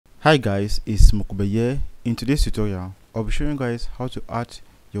Hi guys, it's Mokube here. In today's tutorial, I'll be showing you guys how to add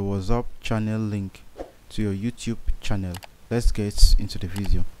your WhatsApp channel link to your YouTube channel. Let's get into the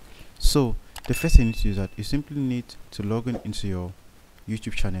video. So the first thing you need to do is that you simply need to log in into your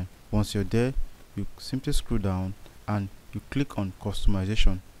YouTube channel. Once you're there, you simply scroll down and you click on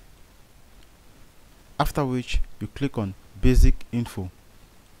customization. After which you click on basic info.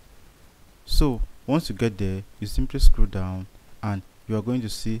 So once you get there, you simply scroll down and you are going to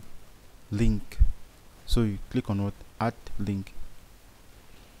see link. So you click on what? Add link.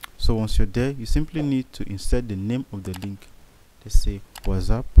 So once you're there, you simply need to insert the name of the link. Let's say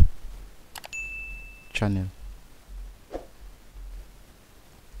WhatsApp channel.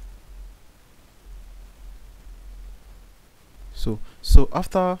 So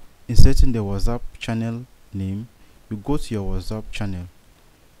after inserting the WhatsApp channel name, you go to your WhatsApp channel.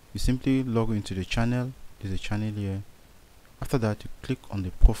 You simply log into the channel. There's a channel here. After that, you click on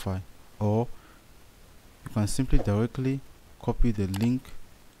the profile, or you can simply directly copy the link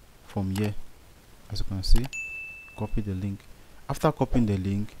from here. As you can see, copy the link. After copying the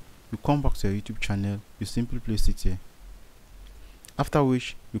link, you come back to your YouTube channel. You simply place it here. After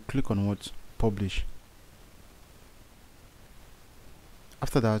which you click on what? Publish.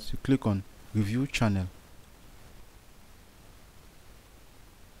 After that, you click on review channel.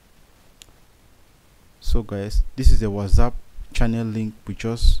 So guys, this is the WhatsApp channel link we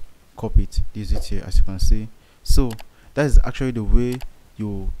just copied. This is it here, as you can see. So that is actually the way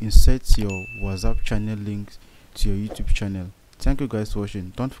you insert your WhatsApp channel links to your YouTube channel. Thank you guys for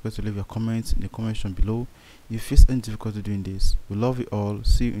watching. Don't forget to leave your comments in the comment section below if you face any difficulty doing this. We love you all.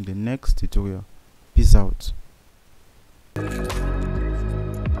 See you in the next tutorial. Peace out.